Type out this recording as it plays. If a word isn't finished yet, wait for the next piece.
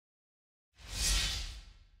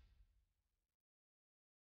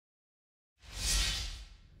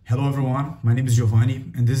Hello everyone, my name is Giovanni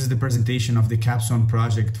and this is the presentation of the capstone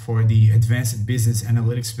project for the Advanced Business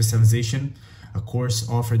Analytics Specialization, a course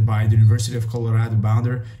offered by the University of Colorado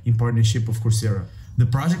Boulder in partnership with Coursera. The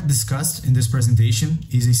project discussed in this presentation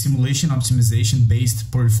is a simulation optimization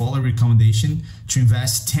based portfolio recommendation to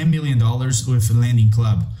invest $10 million with Lending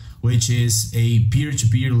Club, which is a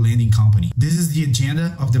peer-to-peer lending company. This is the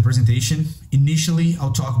agenda of the presentation. Initially,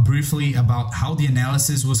 I'll talk briefly about how the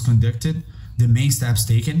analysis was conducted, the main steps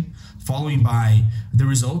taken, following by the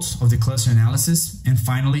results of the cluster analysis, and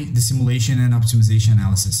finally, the simulation and optimization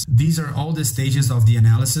analysis. These are all the stages of the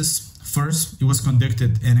analysis. First, it was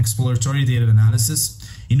conducted an exploratory data analysis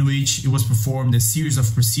in which it was performed a series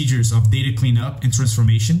of procedures of data cleanup and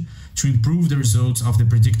transformation to improve the results of the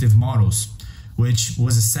predictive models, which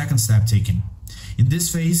was a second step taken. In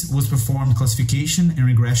this phase was performed classification and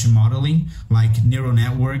regression modeling like neural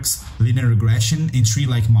networks, linear regression, and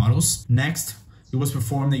tree-like models. Next, it was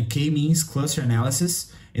performed a k-means cluster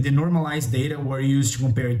analysis, and the normalized data were used to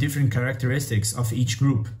compare different characteristics of each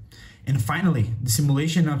group. And finally, the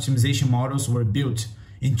simulation and optimization models were built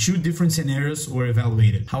and two different scenarios were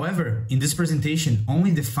evaluated. However, in this presentation,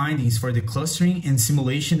 only the findings for the clustering and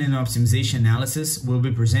simulation and optimization analysis will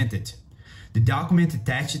be presented. The document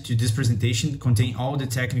attached to this presentation contains all the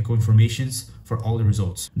technical informations for all the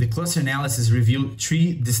results. The cluster analysis revealed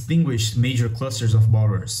three distinguished major clusters of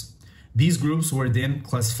borrowers. These groups were then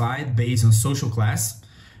classified based on social class,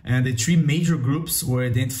 and the three major groups were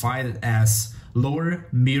identified as lower,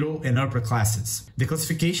 middle, and upper classes. The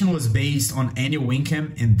classification was based on annual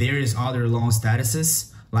income and various other loan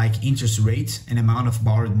statuses like interest rate and amount of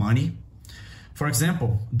borrowed money. For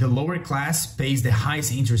example, the lower class pays the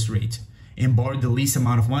highest interest rate and borrowed the least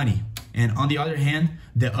amount of money. And on the other hand,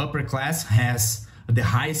 the upper class has the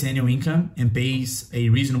highest annual income and pays a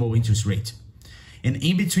reasonable interest rate. And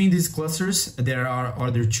in between these clusters, there are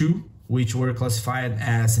other two, which were classified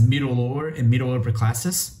as middle lower and middle upper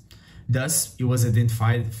classes. Thus, it was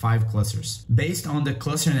identified 5 clusters. Based on the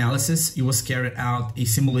cluster analysis, it was carried out a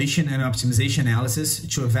simulation and optimization analysis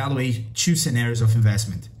to evaluate 2 scenarios of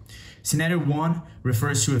investment. Scenario 1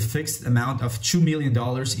 refers to a fixed amount of $2 million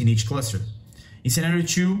in each cluster. In Scenario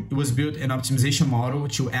 2, it was built an optimization model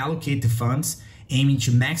to allocate the funds, aiming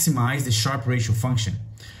to maximize the Sharpe ratio function,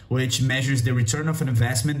 which measures the return of an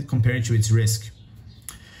investment compared to its risk.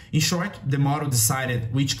 In short, the model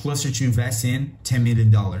decided which cluster to invest in $10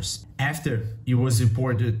 million. After, it was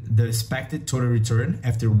reported the expected total return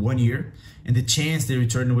after 1 year and the chance the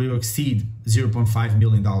return will exceed $0.5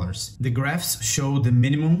 million. The graphs show the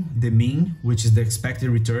minimum, the mean, which is the expected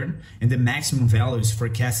return, and the maximum values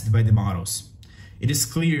forecasted by the models. It is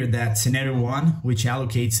clear that Scenario 1, which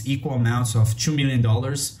allocates equal amounts of $2 million,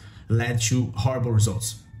 led to horrible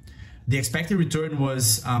results. The expected return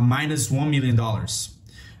was minus $1 million.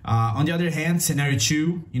 On the other hand, Scenario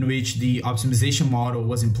 2, in which the optimization model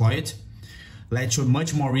was employed, led to a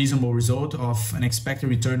much more reasonable result of an expected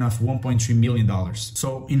return of $1.3 million.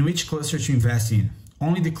 So, in which cluster to invest in?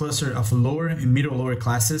 Only the cluster of lower and middle lower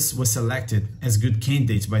classes was selected as good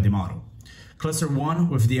candidates by the model. Cluster 1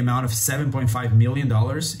 with the amount of $7.5 million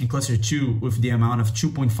and Cluster 2 with the amount of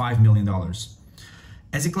 $2.5 million.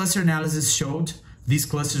 As the cluster analysis showed, these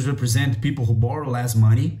clusters represent people who borrow less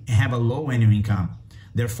money and have a low annual income,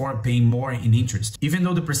 therefore paying more in interest. Even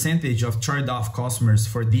though the percentage of charged-off customers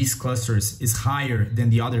for these clusters is higher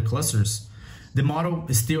than the other clusters, the model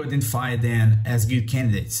still identified them as good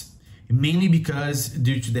candidates, mainly because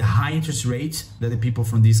due to the high interest rate that the people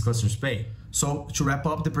from these clusters pay. So to wrap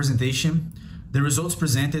up the presentation, the results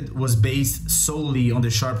presented was based solely on the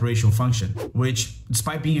Sharpe ratio function, which,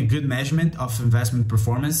 despite being a good measurement of investment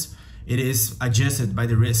performance, it is adjusted by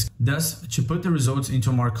the risk. Thus, to put the results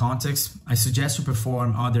into more context, I suggest to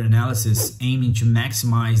perform other analysis aiming to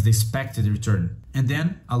maximize the expected return. And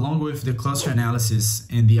then, along with the cluster analysis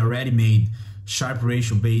and the already made Sharpe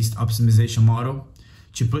ratio based optimization model,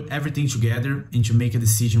 to put everything together and to make a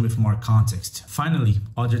decision with more context. Finally,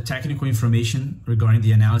 other technical information regarding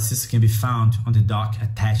the analysis can be found on the doc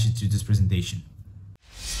attached to this presentation.